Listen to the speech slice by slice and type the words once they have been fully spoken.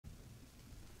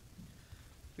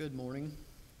Good morning.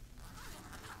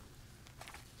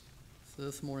 So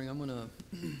this morning I'm going to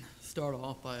start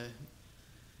off by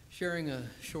sharing a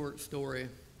short story.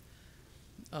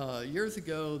 Years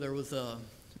ago there was a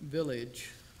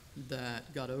village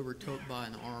that got overtook by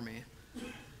an army.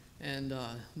 And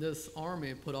this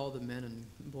army put all the men and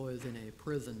boys in a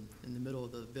prison in the middle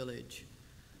of the village.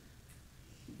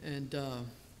 And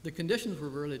the conditions were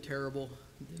really terrible.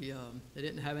 They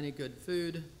didn't have any good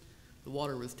food. The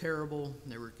water was terrible.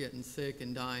 They were getting sick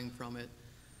and dying from it.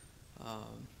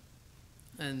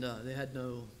 And they had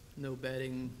no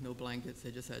bedding, no blankets.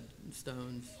 They just had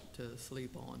stones to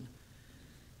sleep on.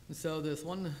 And so this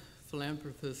one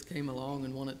philanthropist came along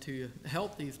and wanted to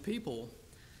help these people.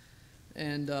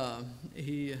 And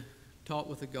he talked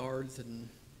with the guards and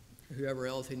whoever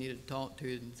else he needed to talk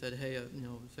to and said, hey, is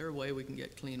there a way we can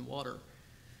get clean water?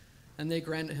 And they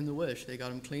granted him the wish. They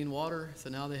got him clean water, so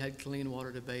now they had clean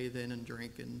water to bathe in and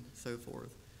drink and so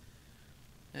forth.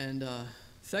 And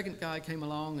second guy came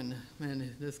along and,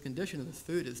 man, this condition of this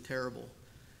food is terrible.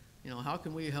 How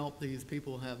can we help these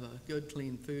people have a good,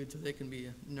 clean food so they can be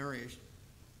nourished?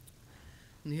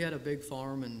 And he had a big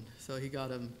farm, and so he got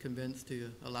him convinced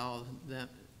to allow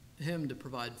him to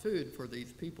provide food for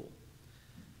these people,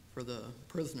 for the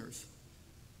prisoners.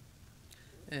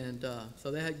 And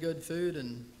so they had good food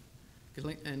and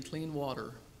clean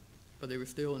water, but they were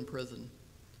still in prison.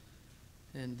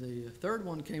 And the third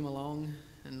one came along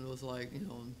and was like,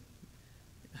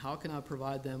 how can I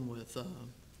provide them with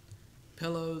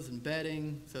pillows and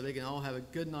bedding so they can all have a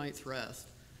good night's rest?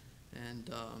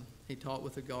 And he talked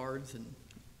with the guards, and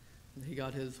he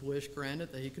got his wish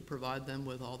granted that he could provide them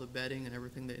with all the bedding and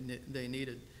everything they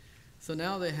needed. So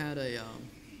now they had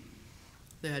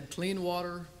they had clean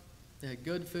water, they had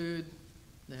good food,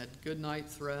 they had good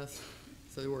night's rest,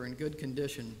 so they were in good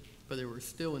condition, but they were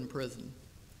still in prison.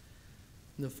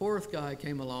 And the fourth guy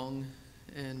came along,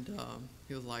 and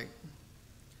he was like,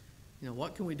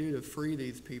 what can we do to free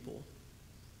these people?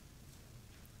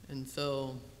 And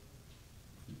so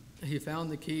he found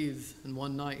the keys, and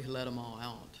one night he let them all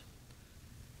out.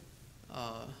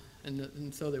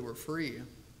 And so they were free.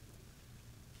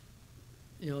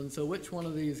 And so which one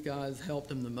of these guys helped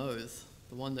him the most?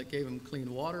 The one that gave him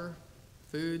clean water,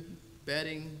 food,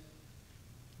 bedding,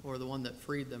 or the one that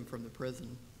freed them from the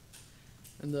prison?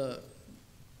 And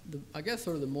I guess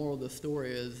sort of the moral of the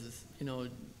story is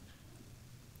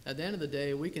at the end of the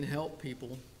day, we can help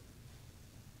people,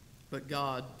 but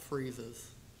God frees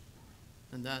us.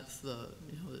 And that's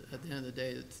at the end of the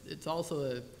day, it's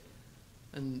also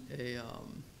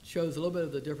shows a little bit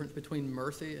of the difference between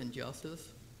mercy and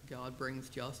justice. God brings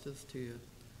justice to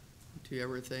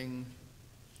everything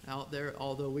out there,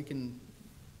 although we can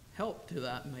help to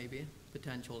that maybe,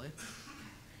 potentially.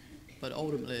 But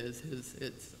ultimately,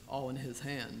 it's all in His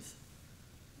hands.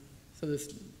 So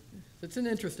it's an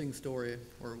interesting story,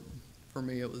 or for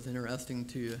me, it was interesting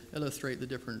to illustrate the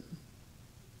different,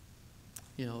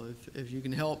 if you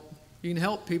can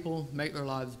help people make their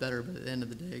lives better, but at the end of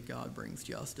the day, God brings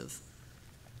justice.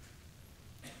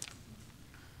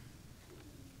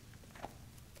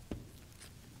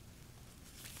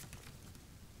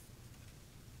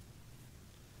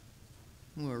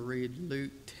 I'm going to read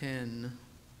Luke 10,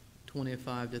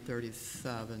 25 to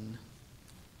 37,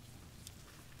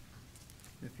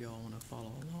 if y'all want to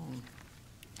follow along.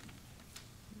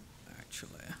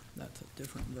 Actually, that's a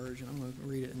different version. I'm going to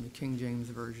read it in the King James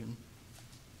Version.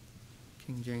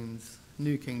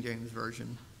 New King James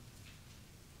Version.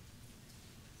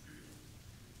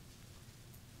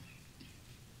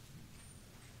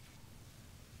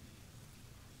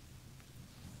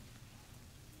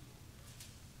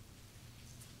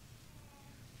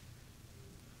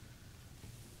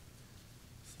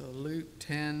 So Luke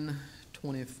 10,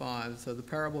 25. So the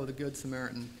parable of the Good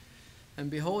Samaritan.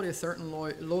 And behold, a certain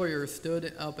lawyer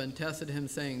stood up and tested him,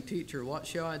 saying, Teacher, what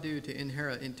shall I do to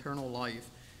inherit eternal life?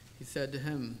 He said to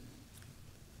him,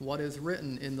 What is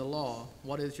written in the law?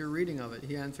 What is your reading of it?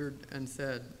 He answered and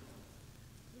said,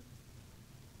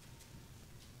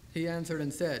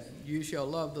 You shall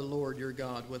love the Lord your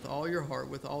God with all your heart,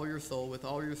 with all your soul, with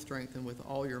all your strength, and with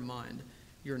all your mind,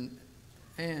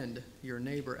 and your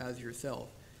neighbor as yourself.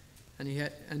 And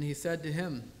he said to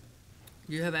him,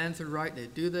 You have answered rightly.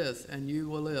 Do this, and you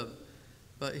will live.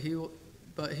 But he,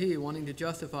 wanting to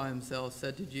justify himself,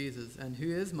 said to Jesus, And who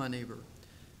is my neighbor?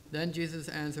 Then Jesus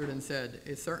answered and said,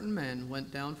 A certain man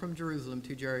went down from Jerusalem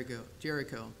to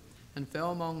Jericho, and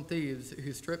fell among thieves,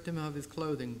 who stripped him of his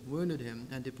clothing, wounded him,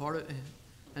 and departed,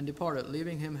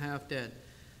 leaving him half dead.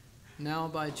 Now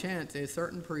by chance a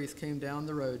certain priest came down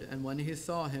the road, and when he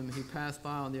saw him, he passed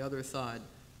by on the other side.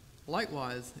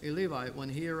 Likewise, a Levite, when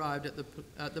he arrived at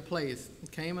the place,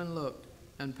 came and looked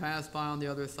and passed by on the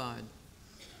other side.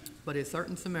 But a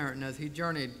certain Samaritan, as he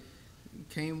journeyed,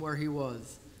 came where he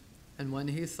was. And when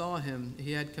he saw him,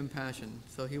 he had compassion.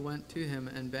 So he went to him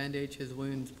and bandaged his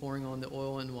wounds, pouring on the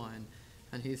oil and wine.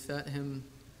 And he set him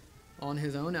on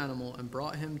his own animal and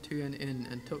brought him to an inn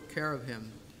and took care of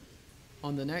him.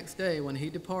 On the next day, when he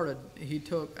departed, he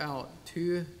took out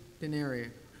 2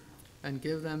 denarii and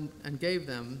gave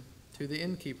them to the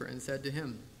innkeeper and said to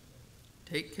him,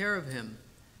 "Take care of him,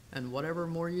 and whatever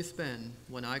more you spend,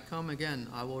 when I come again,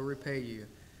 I will repay you."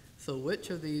 So which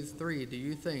of these 3 do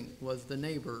you think was the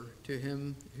neighbor to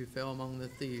him who fell among the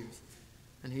thieves?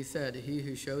 And he said, "He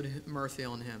who showed mercy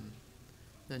on him."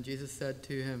 Then Jesus said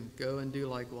to him, "Go and do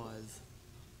likewise."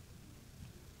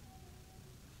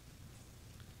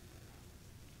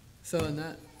 So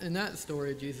in that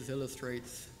story, Jesus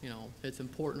illustrates, it's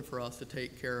important for us to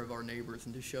take care of our neighbors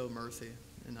and to show mercy.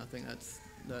 And I think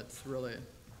that's really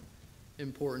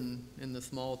important in the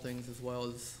small things as well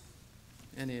as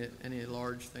any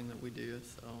large thing that we do.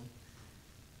 So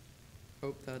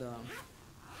hope that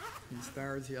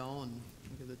inspires y'all, and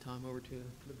I'll give the time over to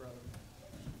the brother.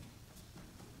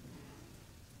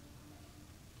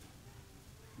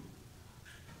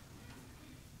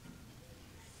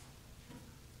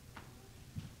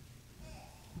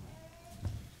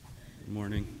 Good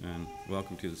morning and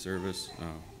welcome to the service,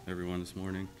 everyone this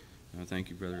morning. Thank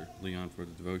you, Brother Leon, for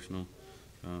the devotional.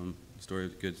 The story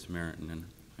of the Good Samaritan,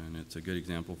 and it's a good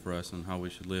example for us on how we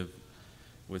should live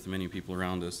with many people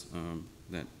around us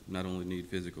that not only need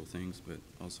physical things, but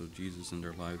also Jesus in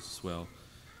their lives as well,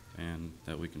 and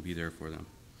that we can be there for them.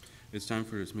 It's time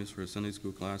for dismiss for Sunday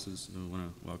school classes. We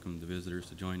want to welcome the visitors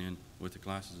to join in with the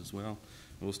classes as well.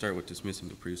 We'll start with dismissing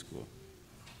the preschool.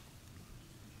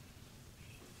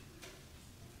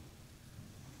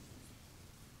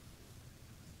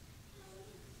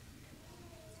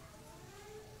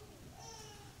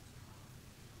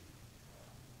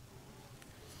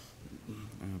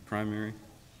 Primary,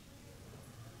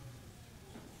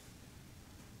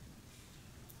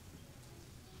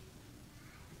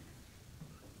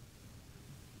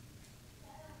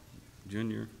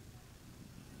 junior,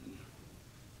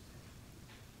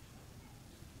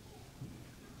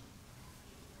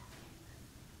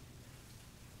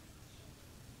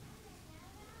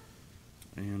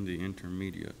 and the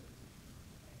intermediate.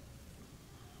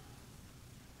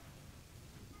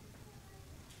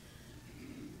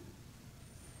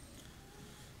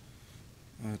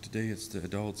 Today it's the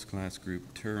adults class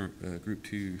group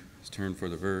 2's turn for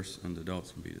the verse, and the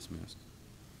adults can be dismissed.